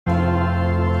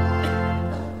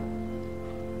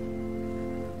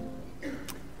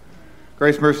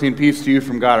Grace, mercy, and peace to you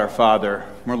from God our Father,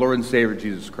 from our Lord and Savior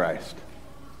Jesus Christ.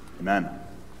 Amen.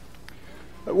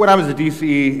 When I was a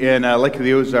DC in Lake of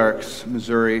the Ozarks,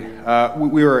 Missouri,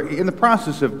 we were in the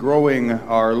process of growing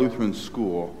our Lutheran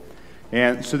school.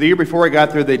 And so the year before I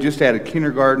got there, they just added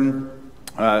kindergarten.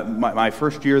 My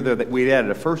first year there, we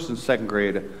added a first and second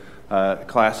grade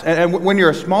class. And when you're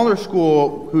a smaller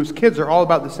school whose kids are all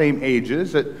about the same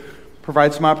ages, it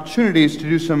provides some opportunities to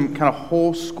do some kind of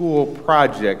whole school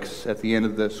projects at the end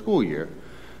of the school year.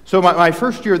 So my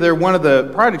first year there, one of the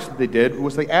projects that they did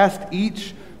was they asked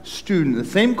each student the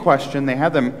same question. They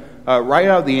had them write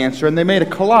out the answer, and they made a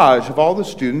collage of all the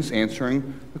students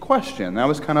answering the question. That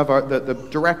was kind of the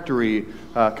directory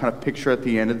kind of picture at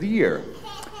the end of the year.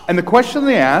 And the question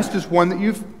they asked is one that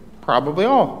you've probably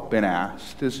all been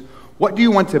asked, is what do you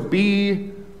want to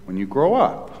be when you grow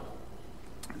up?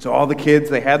 So all the kids,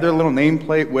 they had their little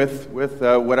nameplate with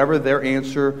whatever their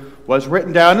answer was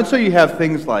written down. And so you have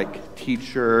things like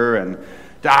teacher and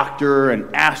doctor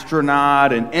and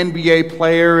astronaut and NBA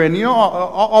player and,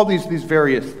 all these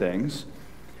various things.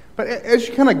 But as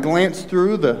you kind of glance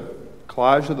through the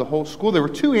collage of the whole school, there were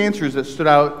two answers that stood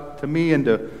out to me and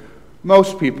to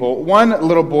most people. One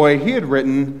little boy, he had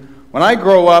written, "When I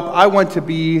grow up, I want to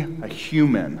be a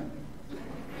human."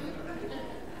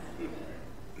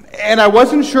 And I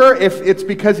wasn't sure if it's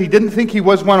because he didn't think he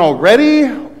was one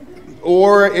already,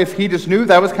 or if he just knew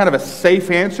that was kind of a safe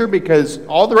answer because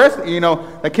all the rest,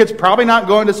 that kid's probably not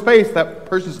going to space, that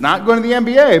person's not going to the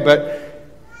NBA, but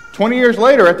 20 years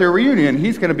later at their reunion,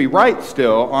 he's going to be right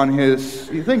still on his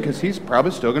thing because he's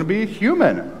probably still going to be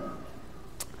human.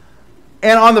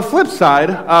 And on the flip side,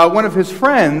 one of his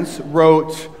friends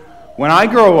wrote, "When I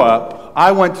grow up,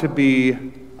 I want to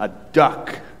be a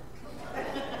duck."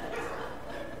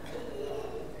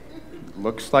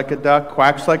 Looks like a duck,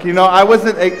 quacks like, I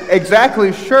wasn't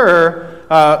exactly sure,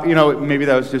 maybe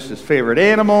that was just his favorite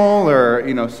animal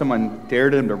or, someone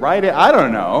dared him to write it. I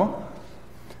don't know.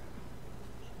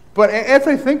 But as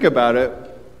I think about it,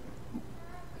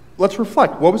 let's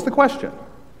reflect. What was the question?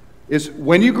 Is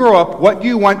when you grow up, what do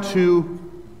you want to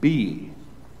be?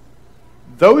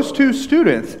 Those two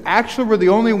students actually were the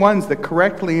only ones that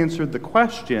correctly answered the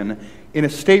question in a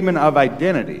statement of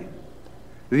identity.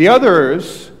 The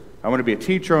others, I want to be a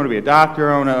teacher, I want to be a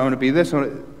doctor, I want to be this.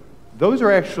 Those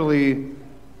are actually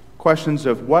questions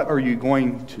of what are you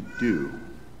going to do?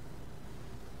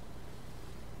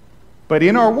 But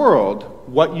in our world,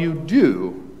 what you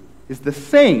do is the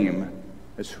same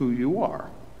as who you are.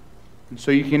 And so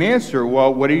you can answer,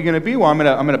 well, what are you going to be? Well, I'm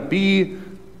going to be,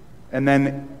 and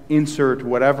then insert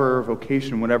whatever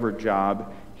vocation, whatever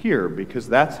job here, because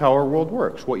that's how our world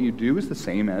works. What you do is the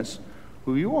same as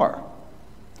who you are.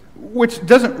 Which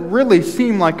doesn't really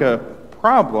seem like a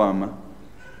problem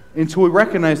until we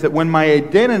recognize that when my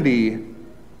identity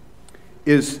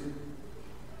is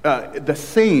the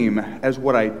same as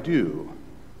what I do,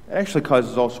 it actually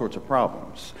causes all sorts of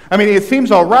problems. I mean, it seems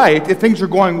all right if things are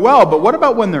going well, but what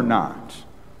about when they're not?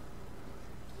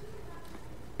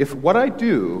 If what I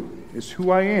do is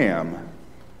who I am,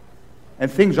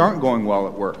 and things aren't going well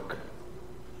at work,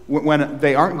 when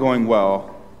they aren't going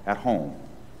well at home,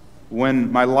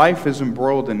 when my life is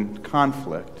embroiled in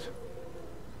conflict,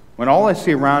 when all I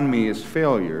see around me is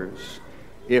failures,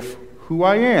 if who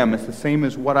I am is the same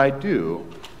as what I do,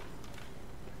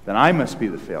 then I must be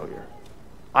the failure.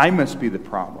 I must be the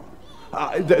problem.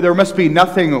 There must be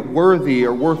nothing worthy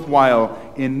or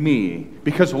worthwhile in me,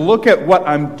 because look at what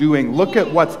I'm doing, look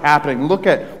at what's happening, look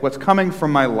at what's coming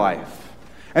from my life.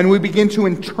 And we begin to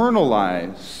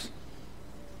internalize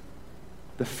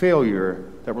the failure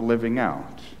that we're living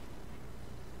out.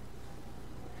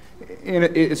 And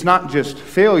it's not just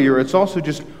failure, it's also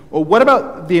just, well, what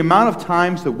about the amount of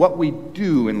times that what we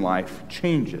do in life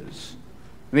changes?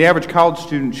 The average college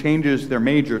student changes their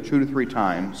major 2 to 3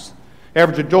 times. The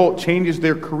average adult changes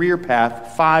their career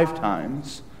path 5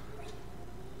 times.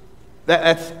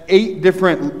 That's 8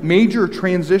 different major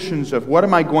transitions of what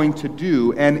am I going to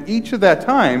do, and each of that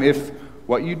time, if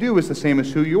what you do is the same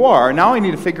as who you are, now I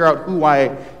need to figure out who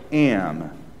I am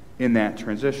in that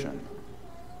transition.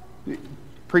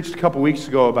 Preached a couple weeks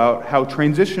ago about how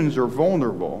transitions are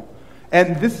vulnerable.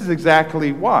 And this is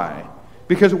exactly why.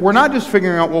 Because we're not just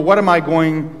figuring out, well, what am I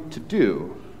going to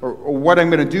do? Or what I'm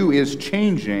going to do is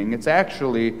changing. It's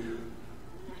actually,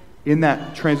 in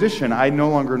that transition, I no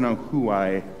longer know who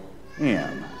I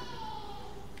am.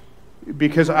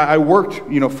 Because I worked,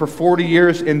 for 40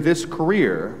 years in this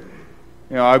career.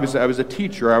 I was a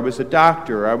teacher, I was a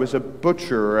doctor, I was a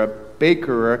butcher, a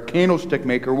baker, a candlestick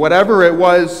maker, whatever it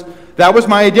was. That was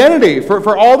my identity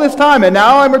for all this time, and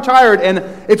now I'm retired, and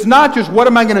it's not just what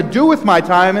am I going to do with my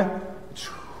time, it's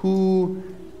Who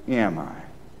am I?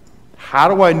 How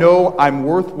do I know I'm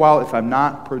worthwhile if I'm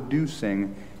not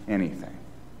producing anything?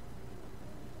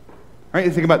 Right?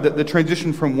 You think about the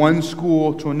transition from one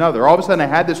school to another. All of a sudden I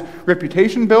had this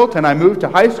reputation built, and I moved to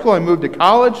high school, I moved to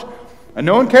college, and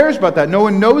no one cares about that. No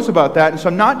one knows about that. And so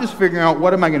I'm not just figuring out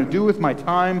what am I going to do with my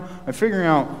time. I'm figuring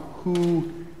out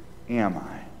who am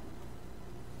I.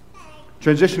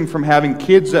 Transition from having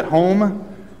kids at home,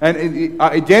 and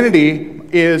identity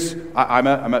is I'm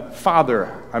a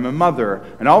father, I'm a mother,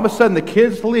 and all of a sudden the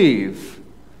kids leave.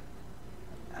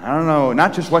 I don't know,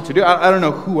 not just what to do. I don't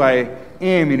know who I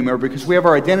am anymore, because we have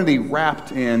our identity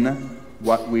wrapped in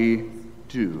what we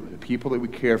do, the people that we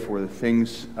care for, the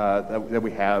things that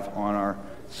we have on our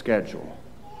schedule.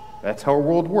 That's how our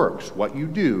world works. What you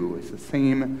do is the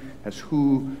same as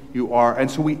who you are. And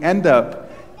so we end up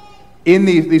in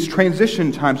these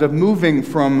transition times of moving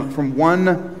from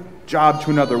one job to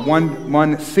another,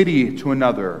 one city to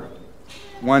another,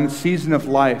 one season of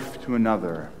life to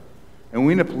another. And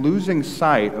we end up losing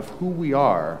sight of who we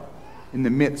are in the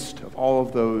midst of all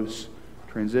of those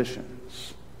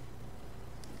transitions.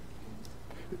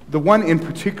 The one in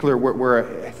particular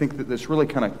where I think that this really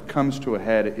kind of comes to a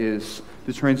head is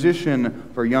the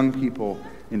transition for young people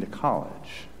into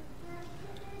college.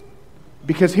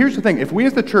 Because here's the thing, if we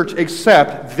as the church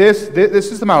accept this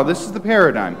is the model, this is the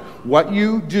paradigm, what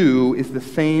you do is the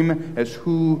same as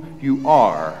who you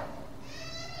are,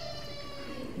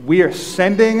 we are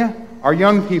sending our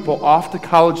young people off to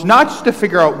college, not just to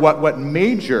figure out what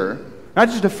major, not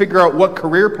just to figure out what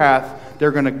career path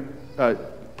they're going to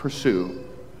pursue.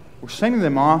 We're sending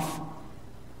them off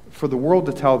for the world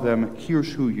to tell them,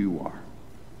 here's who you are.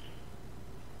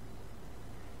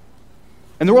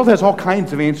 And the world has all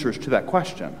kinds of answers to that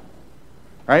question.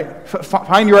 Right?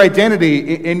 Find your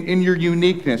identity in your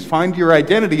uniqueness. Find your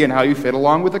identity in how you fit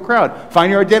along with the crowd. Find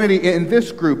your identity in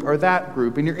this group or that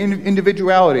group, in your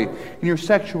individuality, in your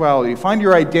sexuality. Find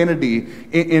your identity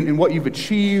in what you've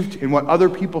achieved, in what other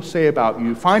people say about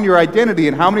you. Find your identity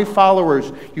in how many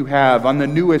followers you have on the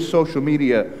newest social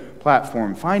media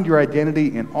platform. Find your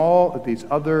identity in all of these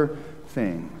other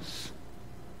things,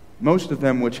 most of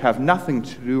them which have nothing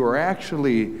to do or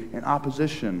actually in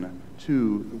opposition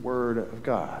to the Word of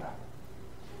God.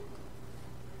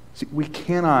 See, we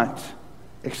cannot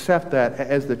accept that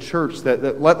as the church,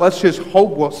 let's just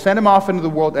hope, we'll send them off into the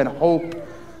world and hope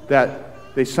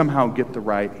that they somehow get the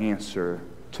right answer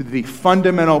to the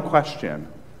fundamental question,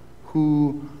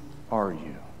 who are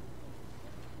you?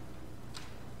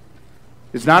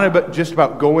 It's not just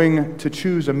about going to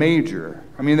choose a major.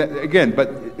 I mean, again, but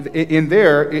in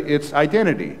there, it's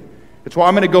identity. It's why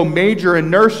I'm going to go major in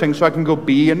nursing so I can go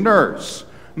be a nurse.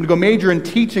 I'm going to go major in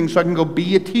teaching so I can go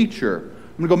be a teacher.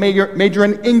 I'm going to go major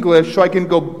in English so I can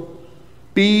go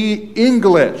be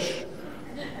English.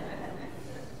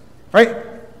 Right?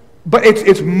 But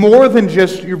it's more than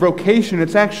just your vocation.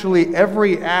 It's actually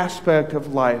every aspect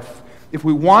of life. If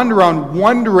we wander around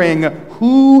wondering,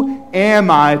 who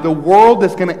am I, the world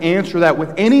is going to answer that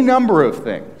with any number of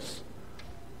things.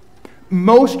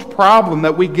 Most problem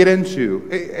that we get into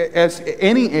as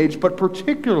any age, but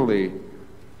particularly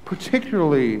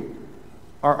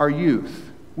our youth,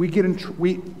 we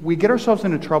get ourselves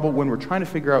into trouble when we're trying to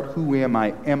figure out, who am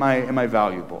I? Am I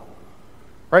valuable?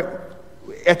 Right?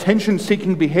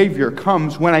 Attention-seeking behavior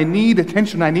comes when I need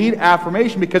attention, I need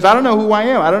affirmation, because I don't know who I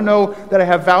am. I don't know that I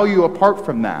have value apart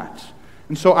from that.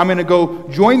 And so I'm going to go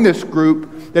join this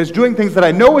group that is doing things that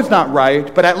I know is not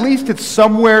right, but at least it's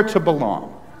somewhere to belong.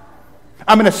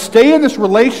 I'm going to stay in this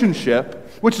relationship,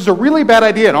 which is a really bad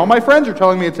idea, and all my friends are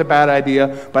telling me it's a bad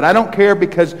idea, but I don't care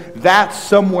because that's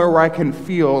somewhere where I can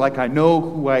feel like I know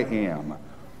who I am.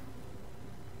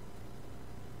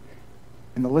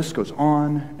 And the list goes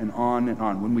on and on and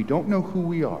on. When we don't know who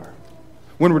we are,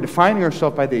 when we're defining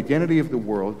ourselves by the identity of the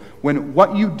world, when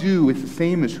what you do is the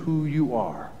same as who you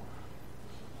are,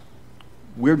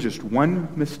 we're just one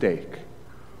mistake,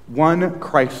 one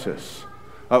crisis,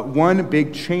 one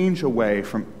big change away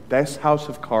from this house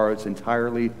of cards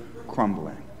entirely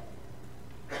crumbling.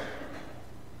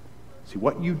 See,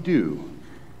 what you do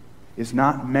is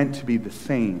not meant to be the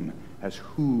same as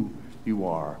who you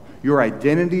are. Your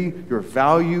identity, your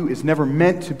value is never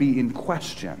meant to be in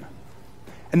question.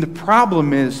 And the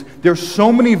problem is, there's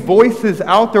so many voices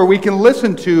out there we can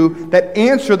listen to that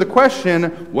answer the question,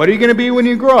 what are you going to be when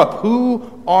you grow up?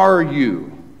 Who are you?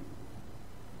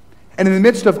 And in the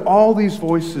midst of all these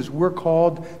voices, we're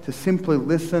called to simply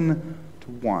listen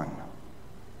to one.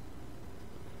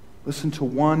 Listen to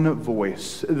one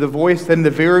voice. The voice that in the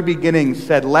very beginning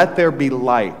said, let there be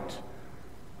light.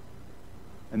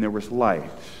 And there was light.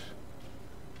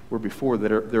 where before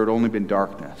there had only been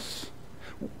darkness.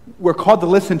 We're called to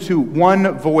listen to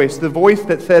one voice, the voice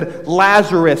that said,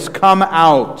 Lazarus, come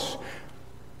out.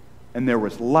 And there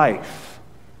was life,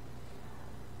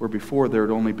 where before there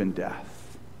had only been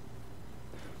death.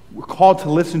 We're called to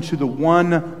listen to the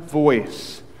one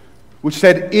voice which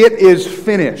said, it is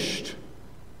finished.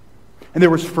 And there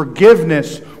was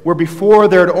forgiveness where before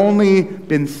there had only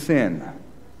been sin.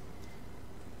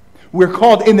 We're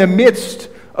called in the midst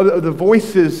of the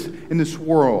voices in this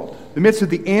world, in the midst of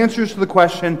the answers to the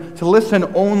question, to listen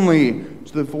only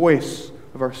to the voice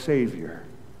of our Savior.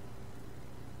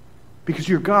 Because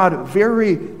your God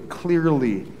very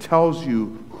clearly tells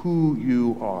you who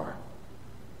you are.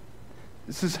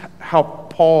 This is how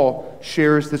Paul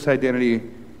shares this identity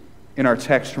in our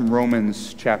text from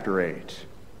Romans chapter 8.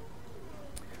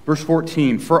 Verse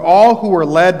 14, for all who are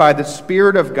led by the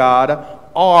Spirit of God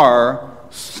are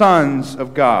sons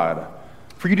of God.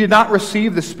 For you did not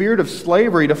receive the spirit of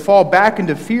slavery to fall back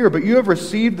into fear, but you have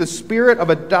received the spirit of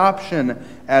adoption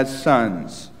as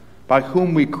sons, by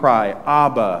whom we cry,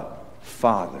 Abba,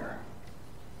 Father.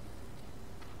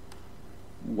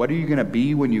 What are you going to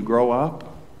be when you grow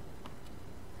up?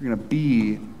 You're going to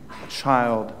be a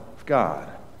child of God.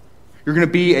 You're going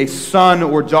to be a son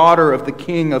or daughter of the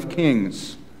King of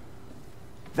Kings.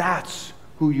 That's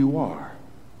who you are.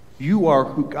 You are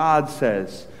who God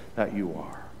says that you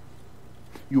are.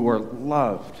 You are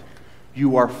loved.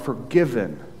 You are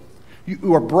forgiven.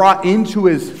 You are brought into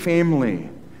His family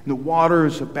in the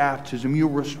waters of baptism. You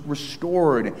are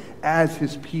restored as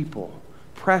His people.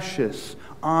 Precious,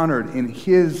 honored in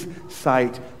His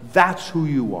sight. That's who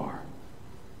you are.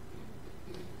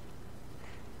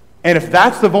 And if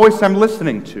that's the voice I'm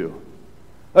listening to,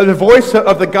 the voice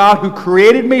of the God who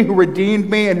created me, who redeemed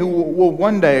me, and who will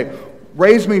one day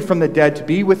raise me from the dead to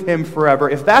be with Him forever,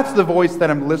 if that's the voice that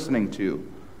I'm listening to,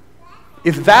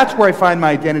 if that's where I find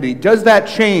my identity, does that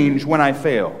change when I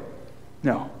fail?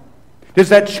 No. Does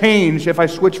that change if I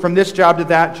switch from this job to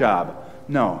that job?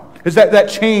 No. Does that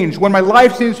change when my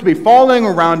life seems to be falling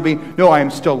around me? No, I am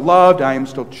still loved, I am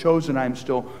still chosen, I am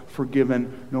still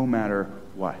forgiven, no matter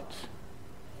what.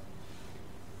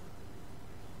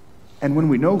 And when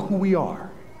we know who we are,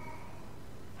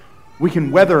 we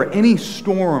can weather any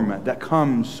storm that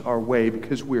comes our way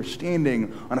because we're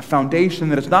standing on a foundation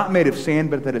that is not made of sand,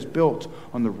 but that is built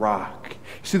on the rock.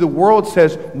 See, the world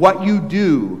says what you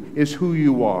do is who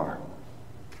you are.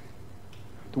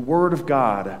 The Word of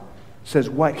God says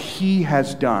what He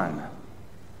has done,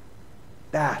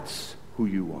 that's who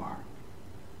you are.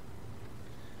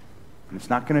 And it's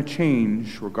not going to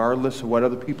change regardless of what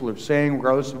other people are saying,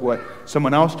 regardless of what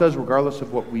someone else does, regardless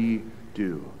of what we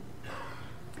do.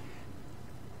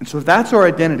 And so if that's our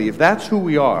identity, if that's who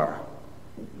we are,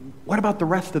 what about the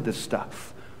rest of this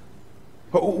stuff?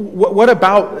 What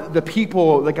about the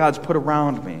people that God's put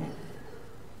around me?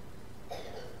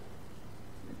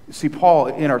 See, Paul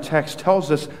in our text tells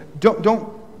us, don't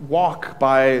walk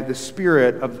by the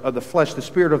spirit of the flesh, the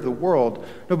spirit of the world.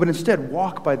 No, but instead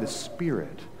walk by the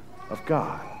Spirit of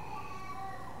God.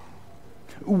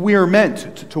 We are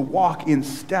meant to walk in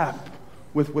step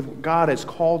with what God has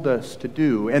called us to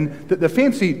do. And the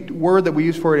fancy word that we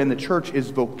use for it in the church is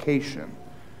vocation.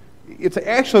 It's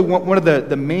actually one of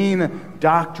the main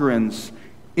doctrines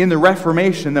in the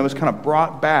Reformation that was kind of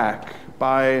brought back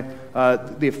by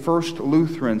the first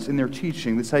Lutherans in their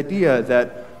teaching. This idea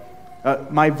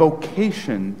that my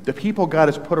vocation, the people God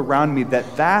has put around me,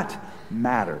 that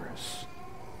matters.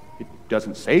 It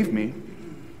doesn't save me.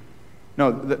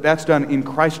 No, that's done in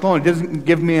Christ alone. It doesn't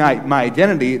give me my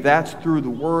identity. That's through the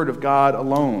Word of God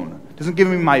alone. It doesn't give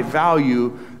me my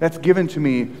value. That's given to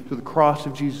me through the cross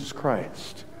of Jesus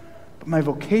Christ. But my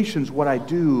vocation's what I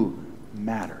do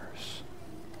matters.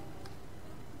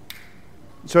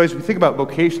 So as we think about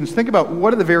vocations, think about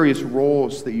what are the various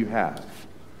roles that you have.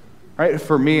 Right?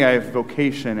 For me, I have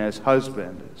vocation as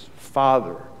husband, as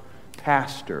father,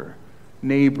 pastor,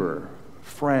 neighbor,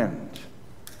 friend,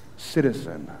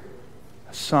 citizen,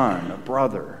 a son, a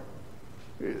brother.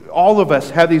 All of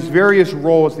us have these various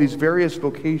roles, these various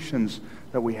vocations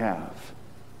that we have.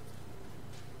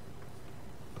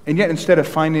 And yet, instead of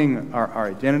finding our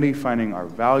identity, finding our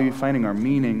value, finding our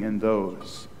meaning in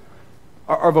those,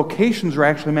 our vocations are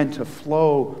actually meant to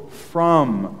flow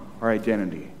from our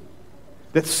identity.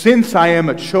 That since I am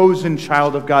a chosen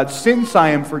child of God, since I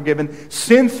am forgiven,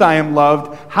 since I am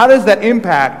loved, how does that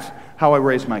impact how I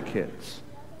raise my kids?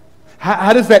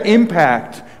 How does that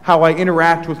impact how I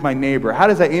interact with my neighbor? How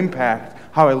does that impact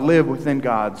how I live within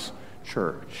God's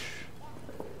church?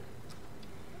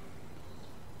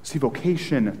 See,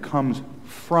 vocation comes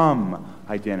from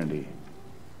identity.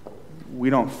 we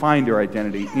don't find our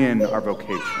identity in our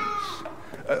vocations.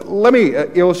 Let me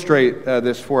illustrate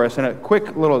this for us in a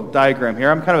quick little diagram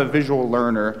here. I'm kind of a visual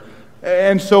learner.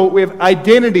 And so we have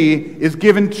identity is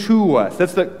given to us.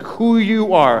 That's who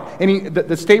you are.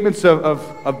 The statements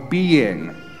of being.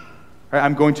 Right?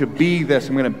 I'm going to be this.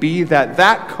 I'm going to be that.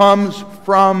 That comes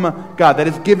from God. That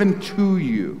is given to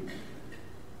you.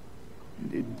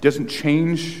 It doesn't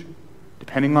change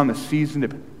depending on the season,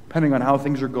 depending on how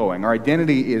things are going. Our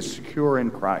identity is secure in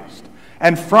Christ.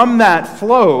 And from that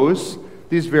flows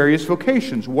these various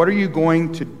vocations. What are you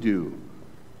going to do?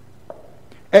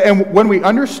 And when we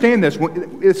understand this,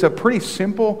 it's a pretty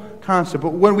simple concept,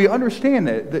 but when we understand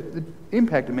it, the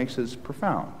impact it makes is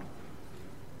profound.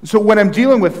 So when I'm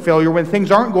dealing with failure, when things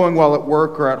aren't going well at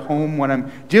work or at home, when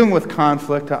I'm dealing with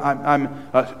conflict, I'm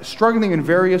struggling in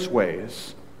various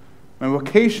ways, my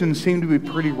vocations seem to be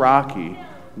pretty rocky.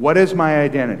 What is my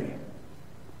identity?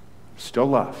 Still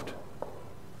loved,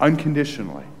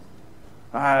 unconditionally.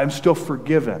 I'm still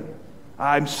forgiven.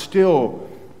 I'm still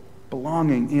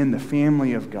belonging in the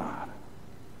family of God.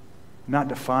 I'm not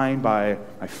defined by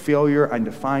my failure. I'm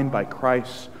defined by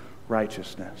Christ's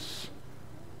righteousness.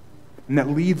 And that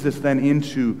leads us then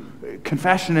into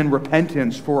confession and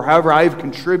repentance for however I've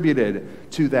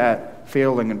contributed to that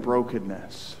failing and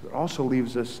brokenness. It also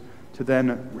leaves us to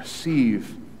then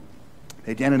receive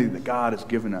the identity that God has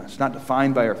given us, not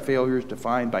defined by our failures,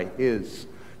 defined by His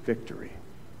victory.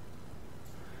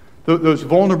 Those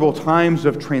vulnerable times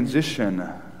of transition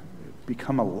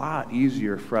become a lot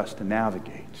easier for us to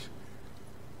navigate.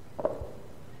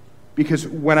 Because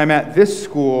when I'm at this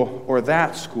school or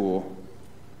that school,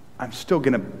 I'm still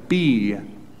going to be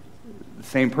the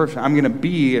same person. I'm going to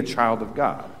be a child of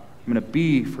God. I'm going to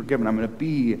be forgiven. I'm going to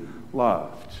be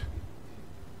loved.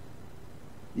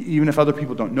 Even if other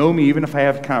people don't know me, even if I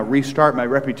have to kind of restart my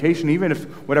reputation, even if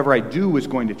whatever I do is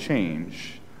going to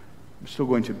change, I'm still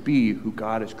going to be who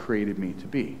God has created me to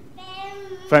be.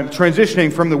 If I'm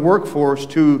transitioning from the workforce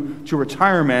to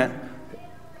retirement,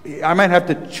 I might have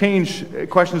to change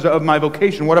questions of my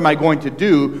vocation. What am I going to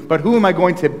do? But who am I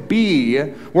going to be?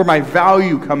 Where my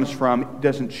value comes from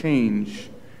doesn't change,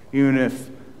 even if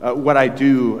what I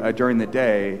do during the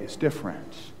day is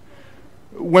different.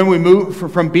 When we move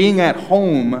from being at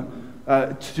home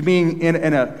to being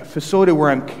in a facility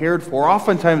where I'm cared for,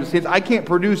 oftentimes it seems I can't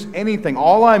produce anything.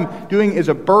 All I'm doing is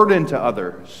a burden to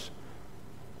others.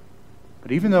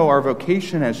 But even though our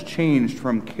vocation has changed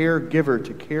from caregiver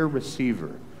to care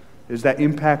receiver, does that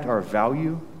impact our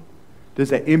value?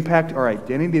 Does that impact our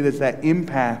identity? Does that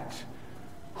impact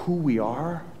who we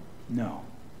are? No.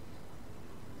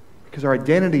 Because our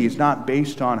identity is not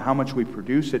based on how much we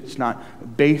produce. It's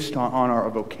not based on our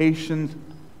vocations.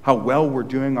 How well we're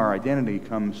doing, our identity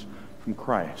comes from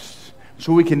Christ.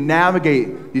 So we can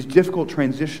navigate these difficult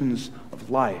transitions of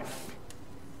life,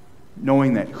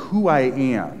 knowing that who I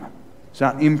am is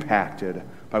not impacted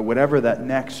by whatever that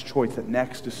next choice, that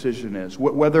next decision is.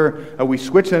 Whether we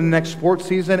switch in the next sports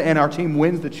season and our team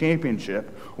wins the championship,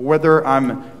 or whether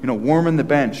I'm warming the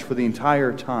bench for the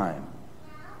entire time,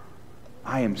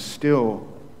 I am still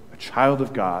a child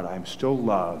of God. I am still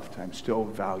loved. I'm still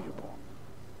valuable.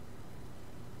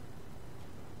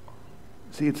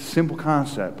 See, it's a simple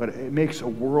concept, but it makes a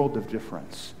world of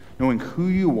difference. Knowing who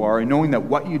you are and knowing that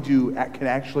what you do can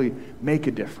actually make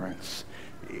a difference.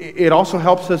 It also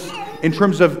helps us in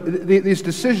terms of these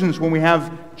decisions when we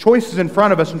have choices in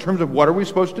front of us in terms of what are we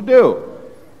supposed to do.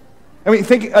 I mean,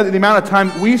 think of the amount of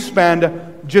time we spend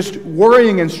just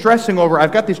worrying and stressing over,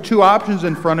 I've got these two options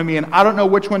in front of me and I don't know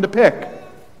which one to pick.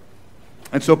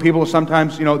 And so people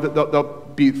sometimes,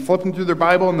 they'll be flipping through their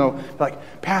Bible and they'll be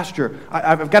like, Pastor,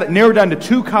 I've got it narrowed down to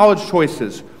two college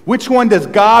choices. Which one does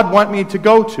God want me to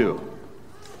go to?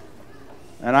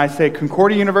 And I say,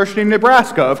 Concordia University in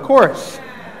Nebraska, of course.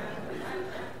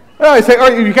 I say, all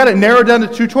right, you've got it narrowed down to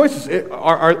two choices.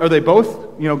 Are they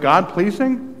both,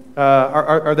 God-pleasing?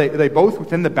 Are they both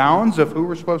within the bounds of who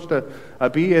we're supposed to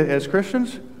be as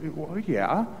Christians? Well,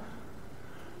 yeah.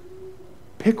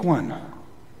 Pick one.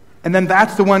 And then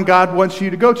that's the one God wants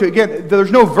you to go to. Again,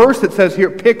 there's no verse that says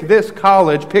here, pick this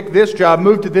college, pick this job,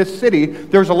 move to this city.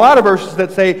 There's a lot of verses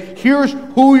that say, here's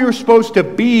who you're supposed to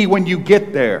be when you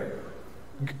get there.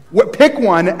 Pick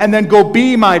one and then go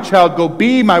be my child, go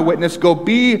be my witness, go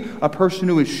be a person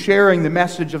who is sharing the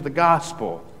message of the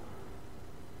gospel.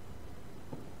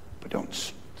 But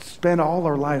don't spend all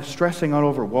our lives stressing out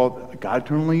over, well, God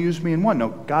can only use me in one. No,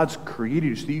 God's created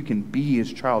you so that you can be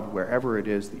His child wherever it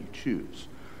is that you choose.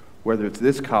 Whether it's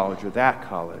this college or that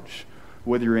college,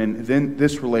 whether you're in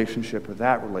this relationship or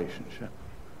that relationship.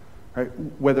 Right?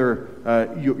 Whether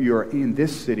you're in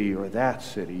this city or that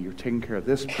city, you're taking care of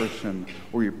this person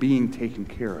or you're being taken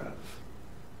care of.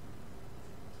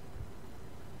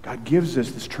 God gives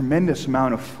us this tremendous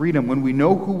amount of freedom when we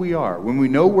know who we are, when we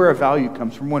know where our value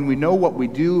comes from, when we know what we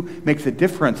do makes a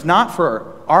difference, not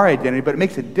for our identity, but it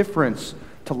makes a difference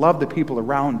to love the people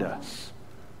around us.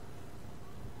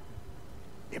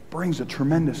 It brings a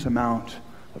tremendous amount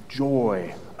of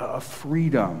joy, of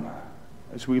freedom,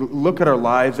 as we look at our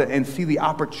lives and see the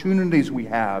opportunities we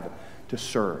have to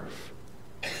serve.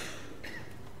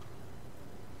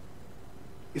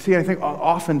 You see, I think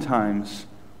oftentimes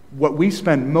what we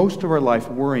spend most of our life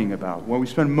worrying about, what we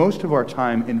spend most of our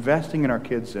time investing in our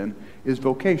kids in, is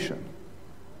vocation.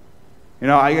 You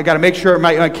know, I got to make sure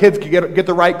my kids can get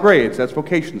the right grades. That's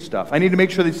vocation stuff. I need to make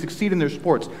sure they succeed in their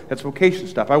sports. That's vocation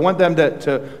stuff. I want them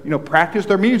to practice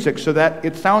their music so that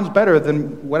it sounds better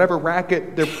than whatever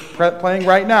racket they're playing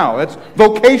right now. That's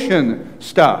vocation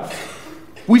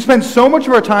stuff. We spend so much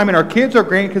of our time in our kids, our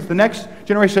grandkids, the next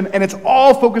generation, and it's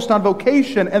all focused on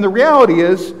vocation. And the reality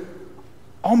is,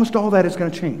 almost all that is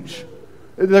going to change.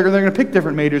 They're going to pick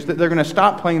different majors. They're going to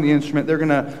stop playing the instrument. They're going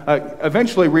to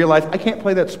eventually realize, I can't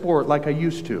play that sport like I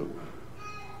used to.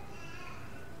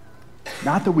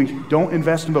 Not that we don't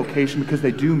invest in vocation, because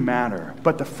they do matter.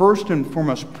 But the first and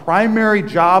foremost primary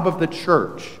job of the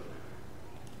church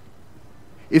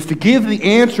is to give the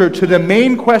answer to the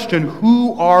main question,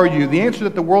 who are you? The answer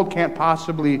that the world can't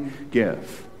possibly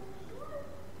give.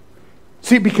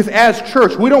 See, because as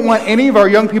church, we don't want any of our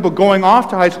young people going off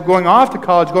to high school, going off to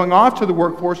college, going off to the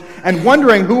workforce, and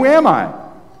wondering, who am I?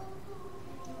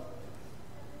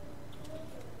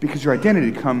 Because your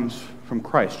identity comes from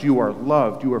Christ. You are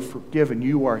loved, you are forgiven,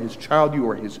 you are His child, you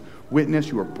are His witness,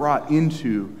 you are brought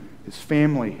into His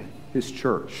family, His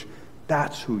church.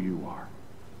 That's who you are.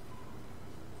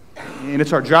 And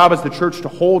it's our job as the church to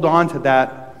hold on to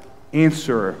that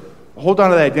answer, hold on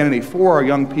to that identity for our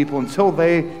young people until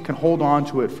they can hold on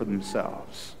to it for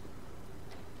themselves.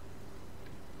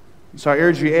 So I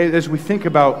urge you, as we think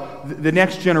about the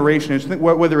next generation,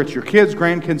 whether it's your kids,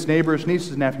 grandkids, neighbors,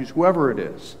 nieces, nephews, whoever it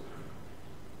is,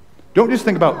 don't just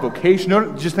think about vocation.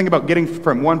 Don't just think about getting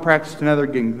from one practice to another,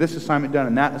 getting this assignment done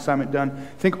and that assignment done.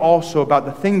 Think also about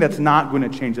the thing that's not going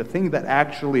to change, the thing that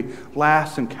actually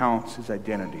lasts and counts is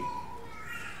identity.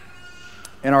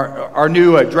 And our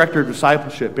new director of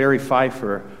discipleship, Barry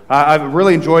Pfeiffer, I've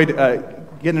really enjoyed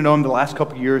getting to know him the last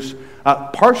couple of years,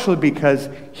 partially because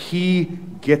he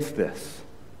gets this.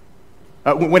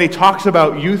 When he talks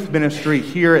about youth ministry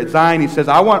here at Zion, he says,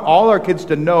 I want all our kids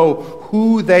to know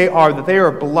who they are, that they are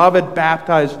a beloved,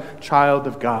 baptized child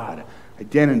of God.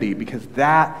 Identity, because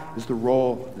that is the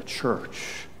role of the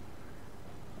church.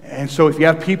 And so if you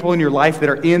have people in your life that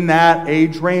are in that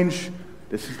age range,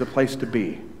 this is the place to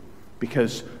be.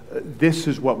 Because this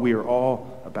is what we are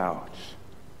all about.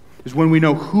 Is when we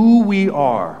know who we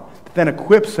are, that then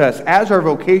equips us, as our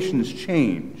vocations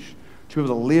change, to be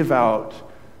able to live out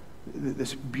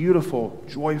this beautiful,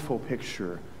 joyful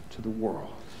picture to the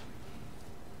world.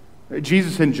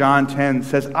 Jesus in John 10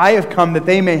 says, I have come that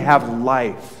they may have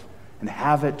life and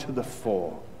have it to the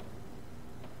full.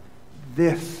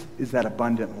 This is that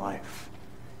abundant life.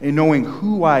 In knowing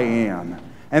who I am,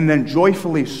 and then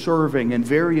joyfully serving in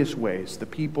various ways the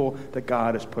people that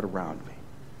God has put around me.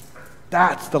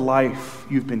 That's the life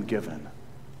you've been given,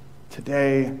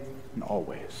 today and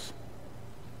always.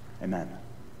 Amen.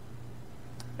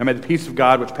 And may the peace of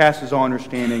God, which passes all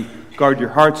understanding, guard your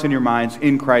hearts and your minds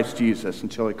in Christ Jesus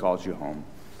until He calls you home.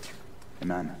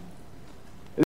 Amen.